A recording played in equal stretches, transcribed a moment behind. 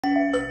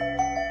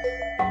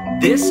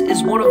This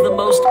is one of the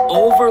most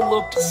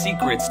overlooked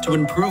secrets to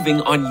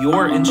improving on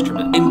your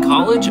instrument. In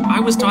college,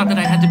 I was taught that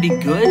I had to be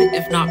good,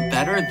 if not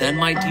better, than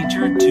my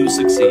teacher to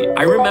succeed.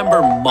 I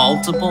remember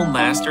multiple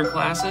master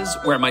classes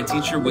where my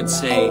teacher would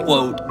say,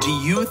 quote, "Do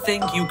you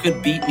think you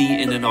could beat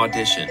me in an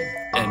audition?"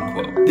 End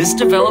quote. This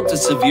developed a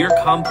severe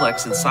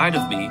complex inside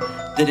of me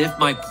that if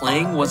my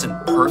playing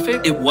wasn't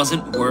perfect, it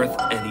wasn't worth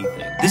anything.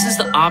 This is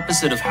the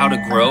opposite of how to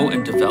grow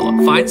and develop.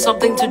 Find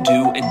something to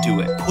do and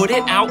do it. Put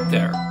it out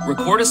there.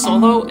 Record a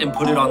solo and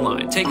put it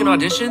online. Take an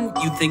audition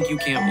you think you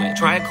can't win.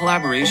 Try a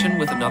collaboration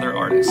with another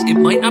artist. It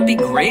might not be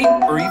great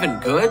or even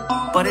good,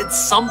 but it's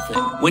something.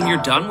 When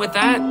you're done with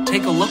that,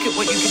 take a look at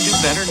what you can do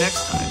better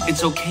next time.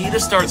 It's okay to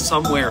start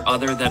somewhere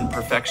other than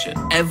perfection.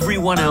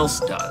 Everyone else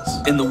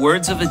does. In the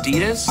words of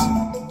Adidas,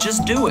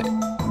 just do it.